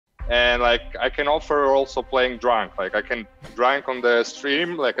and like I can offer also playing drunk. Like I can drink on the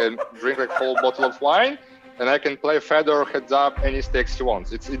stream, like I drink like whole bottle of wine, and I can play Fedor heads up any stakes he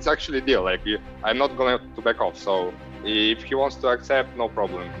wants. It's actually a deal. Like I'm not going to back off. So if he wants to accept, no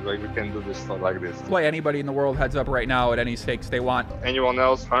problem. Like we can do this like this. Play anybody in the world heads up right now at any stakes they want. Anyone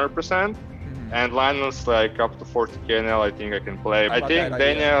else, 100%. And Linus like up to 40k NL, I think I can play. I think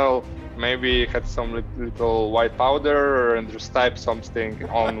Daniel maybe had some little white powder and just typed something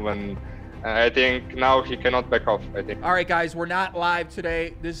on when. I think now he cannot back off, I think. All right, guys, we're not live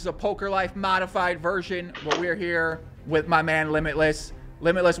today. This is a Poker Life modified version, but we're here with my man Limitless.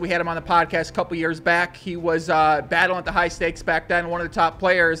 Limitless, we had him on the podcast a couple years back. He was battling at the high stakes back then, one of the top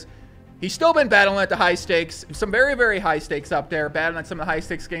players. He's still been battling at the high stakes, some very, very high stakes up there, battling at some of the high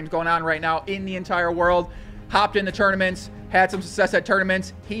stakes games going on right now in the entire world. Hopped into tournaments, had some success at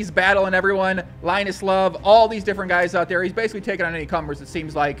tournaments. He's battling everyone, Linus Love, all these different guys out there. He's basically taking on any comers, it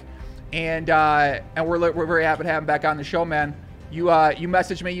seems like. And we're very happy to have him back on the show, man. You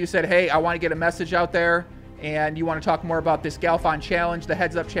messaged me, you said, hey, I want to get a message out there, and you want to talk more about this Galfond challenge, the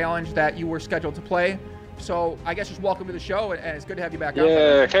heads up challenge that you were scheduled to play. So I guess just welcome to the show, and it's good to have you back on.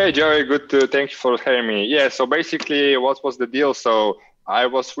 Yeah, hey Joey, thank you for having me. Yeah, so basically what was the deal? So I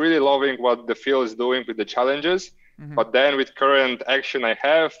was really loving what the field is doing with the challenges, but then with current action I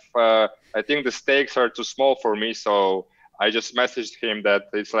have, I think the stakes are too small for me. So I just messaged him that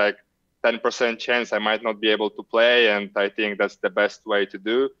it's like 10% chance I might not be able to play, and I think that's the best way to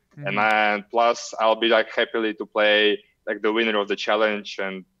do. And plus I'll be like happily to play like the winner of the challenge,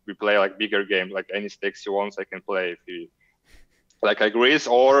 and we play like bigger game, like any stakes he wants I can play if he like agrees,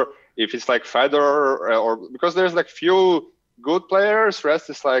 or if it's like Fedor, or because there's like few good players, rest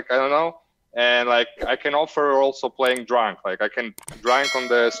is like I don't know. And like I can offer also playing drunk, like I can drink on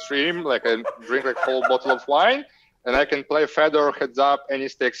the stream, like I drink like whole bottle of wine, and I can play Fedor heads up any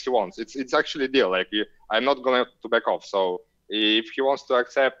stakes he wants. It's actually a deal. Like I'm not going to back off. So if he wants to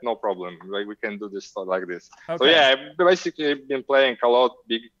accept, no problem. Like we can do this like this. Okay. So yeah, I've basically been playing a lot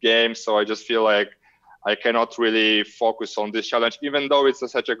big games. So I just feel like I cannot really focus on this challenge, even though it's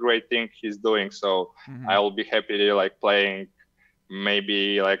such a great thing he's doing. So I will be happy to like playing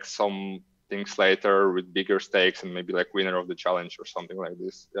maybe like some things later with bigger stakes and maybe like winner of the challenge or something like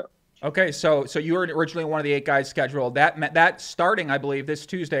this. Yeah. Okay, so you were originally one of the 8 guys scheduled. That starting, I believe, this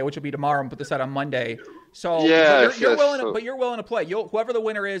Tuesday, which will be tomorrow, and put this out on Monday. So yeah, you're willing, but you're willing to play. Whoever the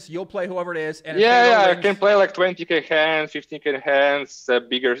winner is, you'll play whoever it is. And I can play like 20k hands, 15k hands,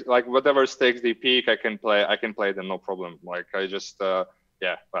 bigger, like whatever stakes they pick, I can play them, no problem. Like I just like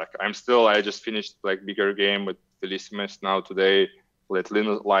I just finished like bigger game with Limitless now today. Let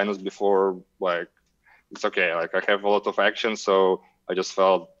Linus before, like it's okay. Like I have a lot of action, so I just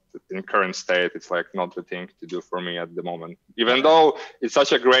felt in current state it's like not the thing to do for me at the moment, even though it's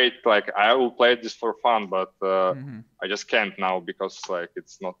such a great, like I will play this for fun, but I just can't now because like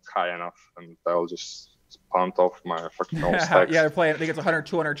it's not high enough, and I'll just punt off my fucking old stacks. Yeah, they're playing, I think it's a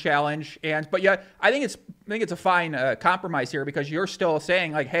 100-200 challenge, but yeah, I think it's a fine compromise here, because you're still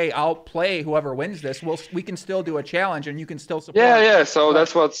saying like, hey, I'll play whoever wins this. We can still do a challenge, and you can still support. So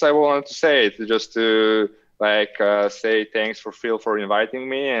that's what I wanted to say, just to like say thanks for Phil for inviting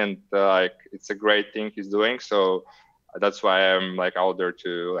me, and like it's a great thing he's doing. So that's why I'm like out there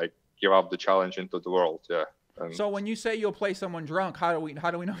to like give up the challenge into the world. Yeah. So when you say you'll play someone drunk, how do we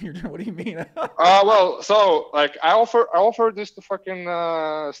know you're drunk? What do you mean? Well, so like I offer this to fucking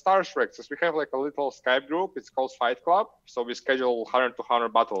Star Trek. So we have like a little Skype group. It's called Fight Club. So we schedule 100 to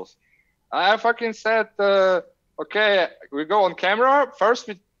 100 battles. I fucking said, okay, we go on camera. First,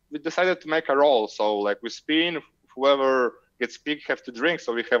 we decided to make a roll. So like we spin, whoever gets picked have to drink.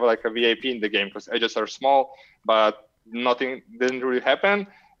 So we have like a VIP in the game because edges are small, but nothing didn't really happen.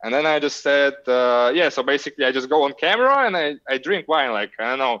 And then I just said, so basically I just go on camera and I drink wine. Like,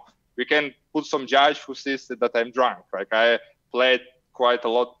 I don't know, we can put some judge who sees that I'm drunk. Like I played quite a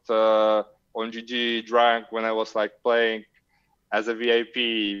lot on GG drunk when I was like playing as a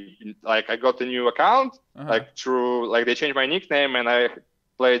VIP. Like I got a new account, like through, like they changed my nickname and I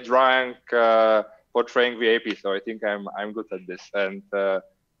played drunk portraying VIP. So I think I'm good at this. And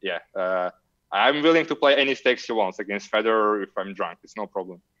I'm willing to play any stakes he wants against Fedor if I'm drunk. It's no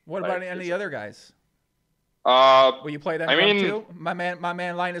problem. What about any of the other guys? Will you play them too? My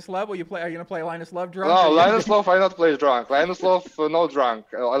man Linus Love, are you gonna play Linus Love drunk? No, Linus Love I not play drunk. Linus Love no drunk.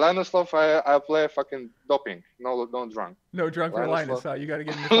 Linus Love I play fucking doping. No drunk. No drunk for Linus. You gotta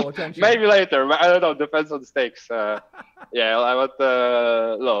give him your full attention. Maybe later, but I don't know. Depends on the stakes. No,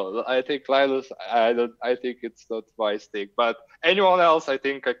 I think Linus. I think it's not my stake. But anyone else, I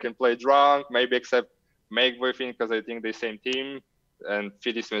think I can play drunk. Maybe except Meg Griffin because I think they same team. and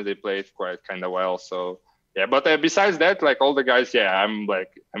Fiddy Smith, they played quite kind of well. So yeah, but besides that, like all the guys, yeah, I'm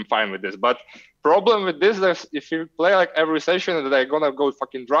fine with this. But problem with this is if you play like every session that I'm gonna go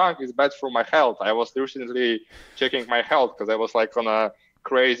fucking drunk, it's bad for my health. I was recently checking my health because I was like on a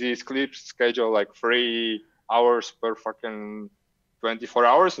crazy sleep schedule, like 3 hours per fucking 24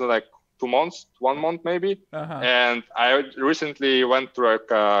 hours, like 2 months, 1 month maybe. And I recently went to like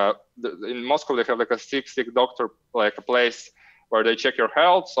in Moscow they have like a sick doctor, like a place where they check your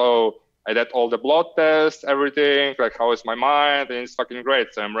health. So I did all the blood tests, everything, like how is my mind, and it's fucking great.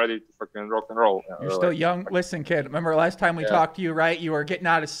 So I'm ready to fucking rock and roll. You're still young. Listen, kid, remember last time we talked to you, right? You were getting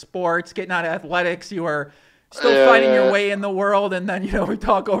out of sports, getting out of athletics. You were still fighting your way in the world, and then, you know, we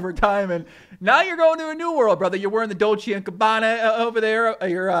talk over time, and now you're going to a new world, brother. You're wearing the Dolce & Gabbana over there.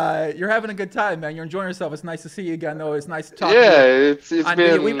 You're having a good time, man. You're enjoying yourself. It's nice to see you again, though. It's nice to talk to you. Yeah, it's been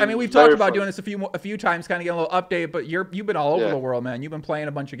I mean, we've talked about doing this a few times, kind of getting a little update, but you've been all over the world, man. You've been playing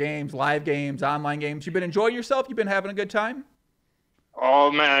a bunch of games, live games, online games. You've been enjoying yourself? You've been having a good time?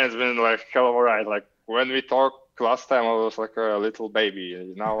 Oh, man, it's been like hell of a ride. Like when we talked last time, I was like a little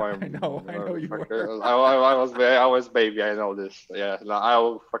baby. Now I'm. I know you were. I was baby. I know this. Yeah, now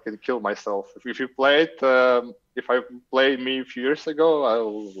I'll fucking kill myself if you play it. If I played me a few years ago,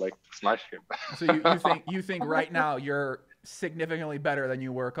 I'll like smash him. So you think right now you're significantly better than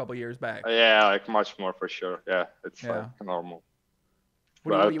you were a couple years back? Yeah, like much more for sure. Yeah, it's like normal.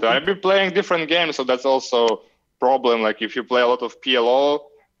 But I've been playing different games, so that's also problem. Like if you play a lot of PLO,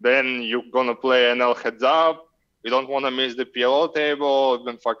 then you're gonna play NL heads up. You don't want to miss the PLO table,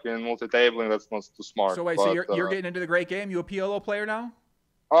 even fucking multi-tabling. That's not too smart. So wait, so you're getting into the great game? You a PLO player now?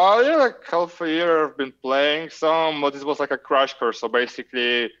 Yeah, like half a year I've been playing some, but this was like a crash course. So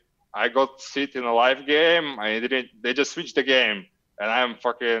basically, I got sit in a live game. They just switched the game, and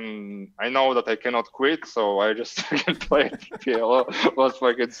I know that I cannot quit, so I just played PLO. Was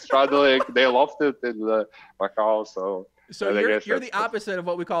fucking struggling. They loved it in Macau, so. So you're the opposite of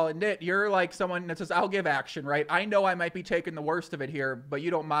what we call a nit. You're like someone that says, I'll give action, right? I know I might be taking the worst of it here, but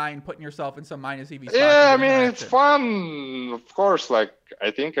you don't mind putting yourself in some minus EV spots. Yeah, I mean, it's fun, of course. Like, I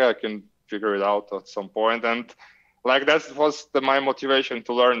think I can figure it out at some point. And like, that was my motivation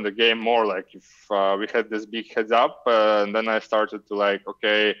to learn the game more. Like, if we had this big heads up, and then I started to like,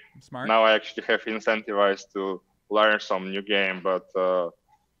 okay, now I actually have incentivized to learn some new game. But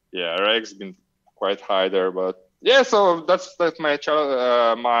yeah, Reg's been quite high there, but yeah, so that's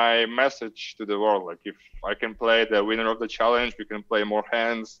my message to the world. Like, if I can play the winner of the challenge, we can play more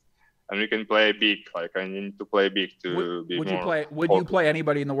hands, and we can play big. Like, I need to play big to be more. Would you play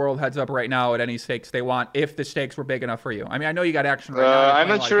anybody in the world heads up right now at any stakes they want, if the stakes were big enough for you? I mean, I know you got action right now. I'm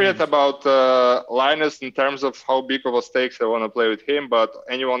not sure yet about Linus in terms of how big of a stakes I want to play with him, but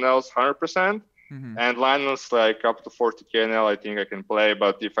anyone else, 100%. And Linus, like up to 40 KNL, I think I can play.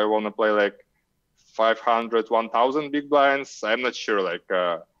 But if I want to play like 500, 1,000 big blinds, I'm not sure. Like,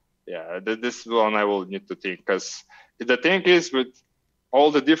 yeah, this one I will need to think, because the thing is with all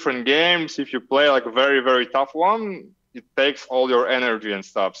the different games, if you play like a very, very tough one, it takes all your energy and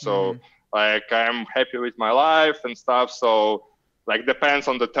stuff. So like, I'm happy with my life and stuff. So like, depends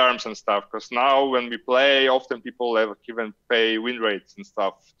on the terms and stuff. Because now when we play, often people even pay win rates and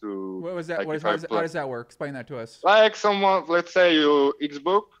stuff to. What was that? Like, how does that work? Explain that to us. Like someone, let's say you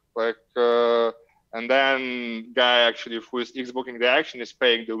X-book, like, and then guy actually who is X-booking the action is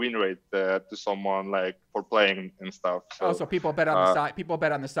paying the win rate to someone, like, for playing and stuff. So, so people bet on the side. People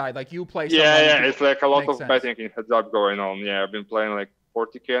bet on the side. Like, you play. Yeah, it's like a lot of betting in heads up going on. Yeah, I've been playing like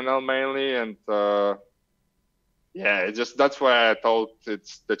 40 KNL mainly, and yeah, it's just that's why I thought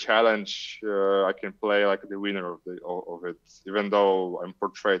it's the challenge. I can play like the winner of it, even though I'm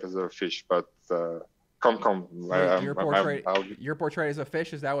portrayed as a fish. But come, you're portrayed as a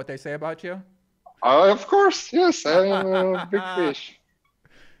fish. Is that what they say about you? Of course, yes, I'm a big fish.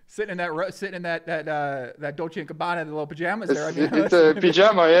 Sitting in that Dolce & Gabbana, the little pajamas there. I mean, it's a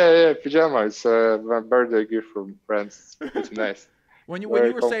pajama, yeah, pajama. It's my birthday gift from friends. It's nice. When you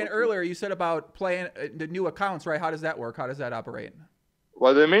were saying earlier, you said about playing the new accounts, right? How does that work? How does that operate?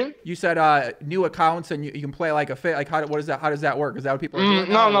 What do you mean? You said new accounts, and you can play like a fit. Like, how does that work? Is that what people are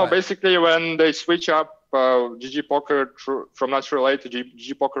doing? No. Basically, when they switch up GGPoker from Natural Light to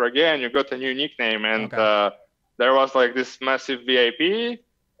GGPoker again, you got a new nickname, and there was like this massive VIP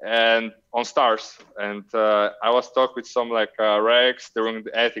and on stars, and I was talking with some like regs during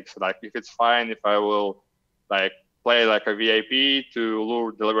the ethics, like if it's fine if I will like play like a VIP to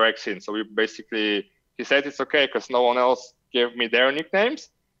lure the regs in. So he said it's okay because no one else gave me their nicknames,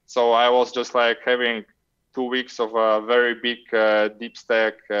 so I was just like having 2 weeks of a very big deep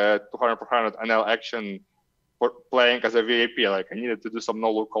stack 200 per 100 NL action playing as a VIP. Like I needed to do some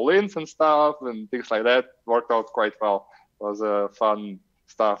no look all-ins and stuff and things like that. Worked out quite well. It was fun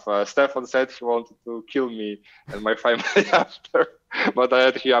stuff. Stefan said he wanted to kill me and my family after,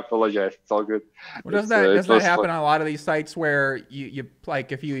 but he apologized. It's all good. Well, doesn't that happen on a lot of these sites where you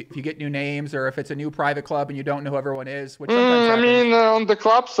like if you get new names or if it's a new private club and you don't know who everyone is? Which sometimes I mean, on the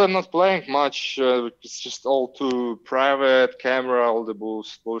clubs I'm not playing much. It's just all too private, camera, all the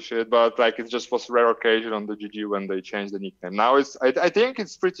bullshit. But like it just was rare occasion on the GG when they changed the nickname. Now I think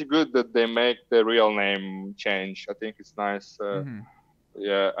it's pretty good that they make the real name change. I think it's nice.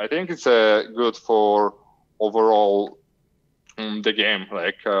 Yeah, I think it's good for overall the game.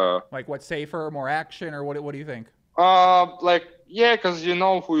 Like what's safer, more action, or what do you think? Like yeah, because you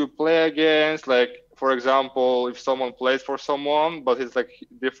know who you play against. Like for example, if someone plays for someone but it's like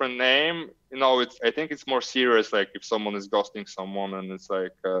different name, you know, I think it's more serious. Like if someone is ghosting someone and it's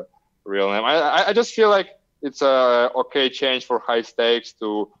like a real name. I just feel like it's a okay change for high stakes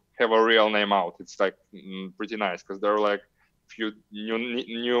to have a real name out. It's like pretty nice because they're like few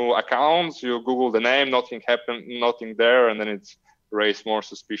new accounts, you Google the name, nothing happened, nothing there, and then it's raised more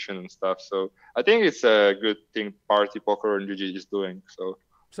suspicion and stuff. So I think it's a good thing Party Poker and GG is doing. So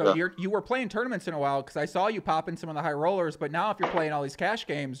yeah. You were playing tournaments in a while because I saw you pop in some of the high rollers, but now if you're playing all these cash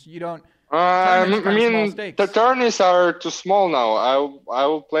games, you don't. I mean, the tourneys are too small now. I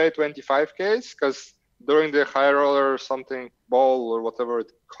will play 25Ks because during the high roller something ball or whatever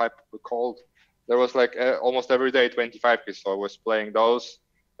it called, there was like almost every day 25K, so I was playing those.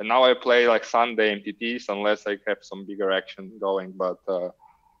 And now I play like Sunday MTTs unless I have some bigger action going. But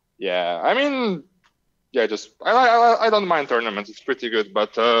yeah, I mean, yeah, just I don't mind tournaments. It's pretty good.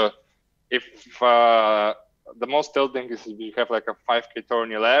 But if the most tilting is if you have like a 5K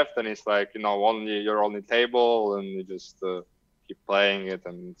tourney left and it's like, you know, your only table and you just keep playing it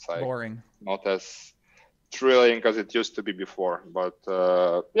and it's like boring, not as thrilling as it used to be before. But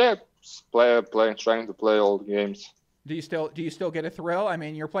yeah, trying to play old games. Do you still get a thrill? I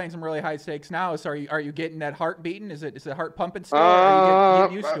mean, you're playing some really high stakes now. So are you getting that heart beating? Is the heart pumping still? Or are you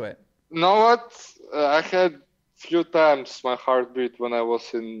getting used to it? Know what? I had few times my heart beat when I was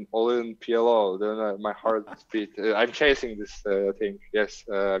all-in PLO. Then my heart beat. I'm chasing this thing. Yes.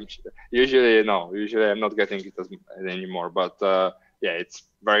 Usually I'm not getting it anymore. But yeah, it's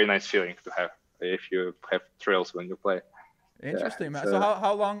very nice feeling to have if you have thrills when you play. Interesting, man. So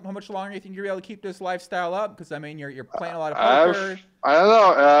how much longer do you think you'll be able to keep this lifestyle up? Because I mean, you're playing a lot of poker. I don't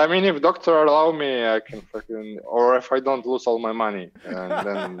know. I mean, if doctor allow me, I can fucking, or if I don't lose all my money, and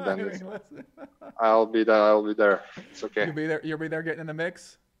then I'll be there. I'll be there. It's okay. You'll be there getting in the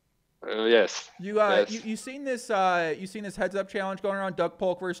mix. Yes. You seen this heads up challenge going around? Doug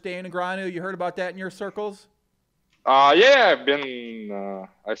Polk versus Negreanu. You heard about that in your circles? Yeah, I've been.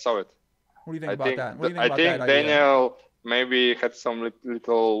 I saw it. What do you think about that? What do you think about that? I think Daniel maybe had some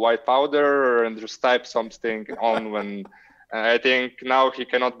little white powder and just typed something on when. I think now he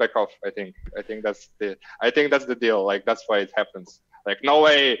cannot back off. I think that's the deal. Like that's why it happens. Like no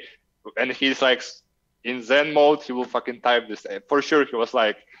way, and he's like in Zen mode. He will fucking type this. For sure, he was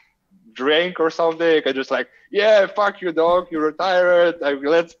like drink or something. And just like, yeah, fuck you, dog. You retired.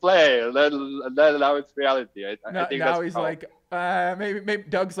 Let's play. And then now it's reality. I think now that's he's like. Maybe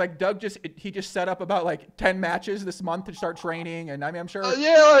Doug just set up about like 10 matches this month to start training, and I mean I'm sure.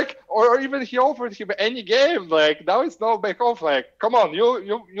 Yeah, like or even he offered him any game. Like now it's no back off. Like come on,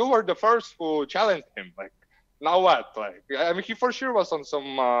 you were the first who challenged him. Like now what? Like I mean he for sure was on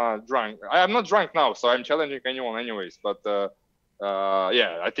some drunk. I'm not drunk now, so I'm challenging anyone anyways. But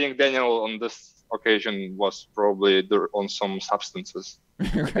yeah, I think Daniel on this occasion was probably on some substances.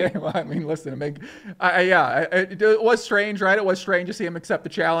 Okay, well, I mean, listen, it was strange, right? It was strange to see him accept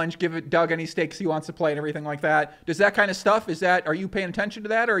the challenge, give Doug any stakes he wants to play and everything like that. Does that kind of stuff, are you paying attention to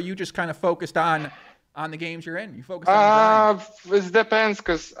that, or are you just kind of focused on the games you're in? You focus on the it depends,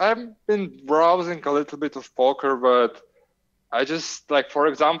 because I've been browsing a little bit of poker, but I just, like, for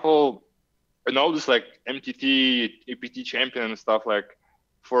example, I know this, like, MTT, EPT champion and stuff, like,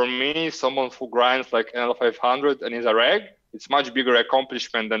 for me, someone who grinds, like, NL 500 and is a reg, it's much bigger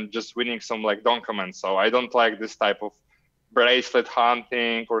accomplishment than just winning some like donkament. So I don't like this type of bracelet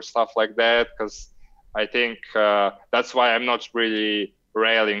hunting or stuff like that, because I think that's why I'm not really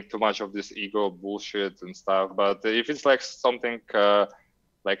railing too much of this ego bullshit and stuff. But if it's like something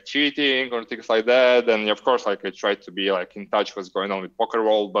like cheating or things like that, then of course like I try to be like in touch what's going on with Poker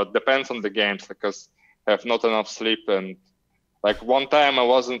World, but depends on the games, because I have not enough sleep. And like one time I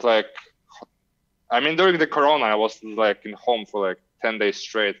wasn't like, I mean, during the corona, I was like in home for like 10 days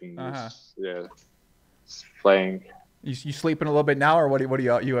straight and just playing. You sleeping a little bit now, or what do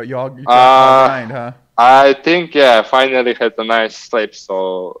you all behind, huh? I think finally had a nice sleep,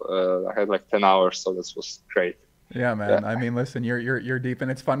 so I had like 10 hours, so this was great. Yeah, man. I mean, listen, you're deep,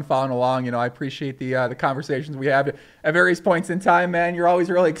 and it's fun following along. You know, I appreciate the conversations we have at various points in time, man. You're always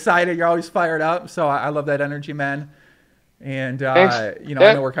really excited. You're always fired up. So I love that energy, man. And you know,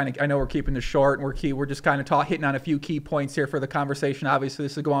 I know we're keeping this short, and we're just kind of hitting on a few key points here for the conversation. Obviously,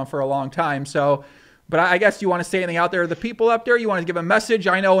 this will go on for a long time. So, but I guess you want to say anything out there, the people up there. You want to give a message?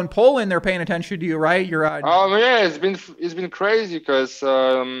 I know in Poland they're paying attention to you, right? You're. Yeah, it's been crazy because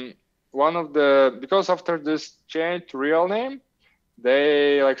because after this change to real name,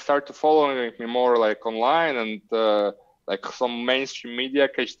 they like start following me more like online, and like some mainstream media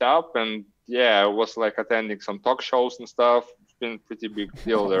catched up, and I was like attending some talk shows and stuff. It's been pretty big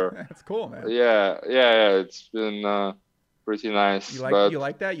deal there. That's cool, man. Yeah. It's been pretty nice. You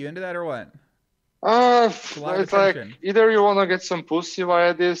like that? You into that or what? It's like either you want to get some pussy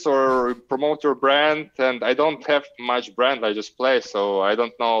via this or promote your brand, and I don't have much brand. I just play, so I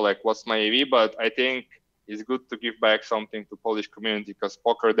don't know like what's my EV, but I think it's good to give back something to Polish community because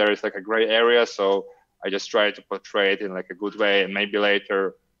poker there is like a gray area. So I just try to portray it in like a good way, and maybe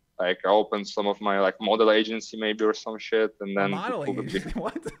later like I open some of my like model agency maybe or some shit, and then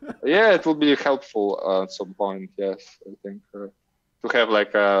what? Yeah, it will be helpful at some point. Yes, I think to have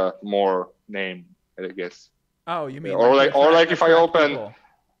like a more name, I guess. Oh, you mean if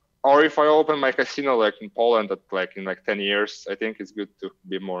I open my casino like in Poland in 10 years, I think it's good to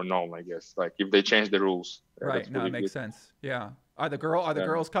be more known, I guess. Like if they change the rules. Right. No, it makes sense. Yeah. Are the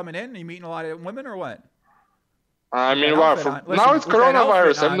girls coming in? Are you meeting a lot of women or what? I mean, now it's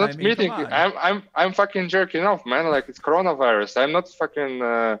coronavirus. I'm not meeting. I'm fucking jerking off, man. Like it's coronavirus. I'm not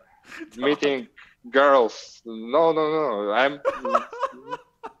fucking meeting girls. No. I'm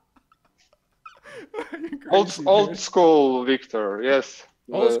old school Victor. Yes.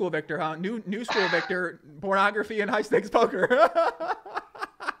 Old school Victor, huh? New school Victor. Pornography and high stakes poker.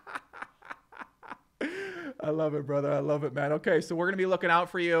 I love it, brother. I love it, man. Okay, so we're going to be looking out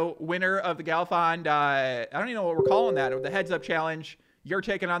for you. Winner of the Galfond, I don't even know what we're calling that, or the Heads Up Challenge. You're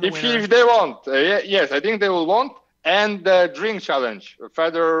taking on the winner. If they want. Yes, I think they will want. And the Drink Challenge.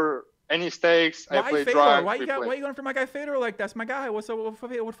 Fedor, any stakes, I play drunk. Why you going for my guy Fedor? Like, that's my guy. What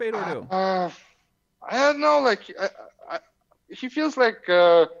Fedor do? I don't know. Like, he feels like,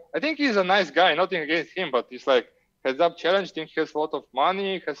 I think he's a nice guy. Nothing against him, but he's like, Heads Up Challenge, I think he has a lot of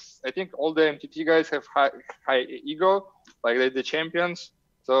money. I think all the MTT guys have high ego, like they're the champions.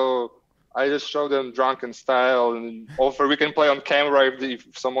 So I just show them drunken style and offer we can play on camera if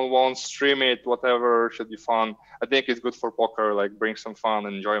someone wants, stream it, whatever, should be fun. I think it's good for poker, like bring some fun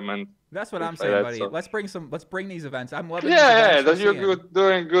and enjoyment. That's what I'm saying, buddy. So. Let's bring these events. I'm loving that you're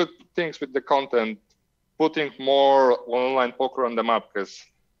doing good things with the content, putting more online poker on the map because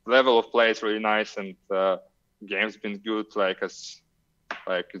level of play is really nice and game's been good, it's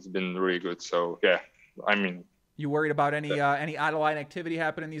been really good. So yeah, I mean, you worried about any out of line activity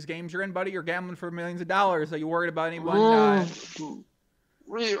happening in these games you're in, buddy? You're gambling for millions of dollars. Are you worried about anyone? Of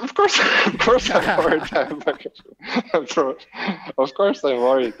course I'm worried. Of course I'm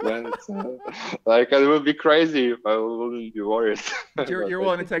worried, man. It's, it would be crazy if I wouldn't be worried. You're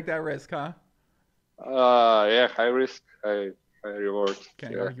willing to take that risk, huh? Yeah, high risk, high reward.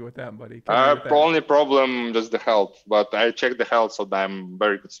 Can't argue with that, buddy. Only problem just the health, but I check the health, so I'm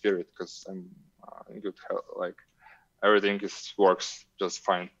very good spirit because I'm in good health. Like everything works just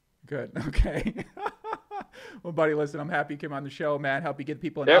fine. Good. Okay. Well, buddy, listen, I'm happy you came on the show, man. Help you give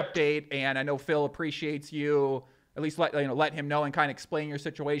people an update, and I know Phil appreciates you. At least let him know and kind of explain your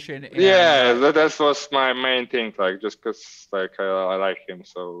situation. And, that was my main thing. Like just because I like him,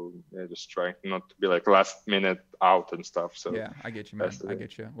 so just trying not to be like last minute out and stuff. So yeah, I get you, man. I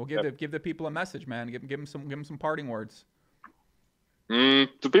get you. Well, give the people a message, man. Give them some parting words. To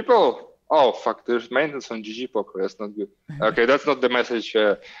people. Oh fuck! There's maintenance on GGPoker. That's not good. Okay, that's not the message.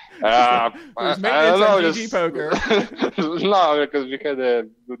 There's maintenance on GGPoker. No, because we had a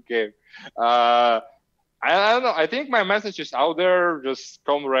good game. I don't know. I think my message is out there. Just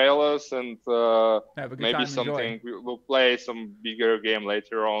come rail us and maybe something. We'll play some bigger game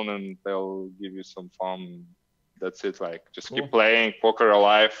later on, and they'll give you some fun. That's it. Just keep playing poker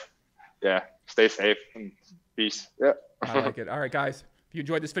alive. Yeah. Stay safe and peace. Yeah. I like it. All right, guys. If you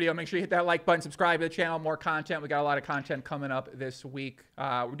enjoyed this video, make sure you hit that like button, subscribe to the channel, more content. We got a lot of content coming up this week.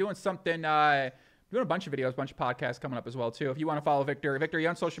 We're doing something, we're doing a bunch of videos, a bunch of podcasts coming up as well, too. If you want to follow Victor, are you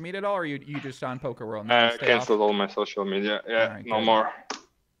on social media at all, or are you just on Poker World? I canceled all my social media. Yeah, right, no more.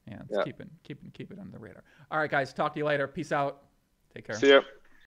 Yeah, let's keep it on the radar. All right, guys, talk to you later. Peace out. Take care. See ya.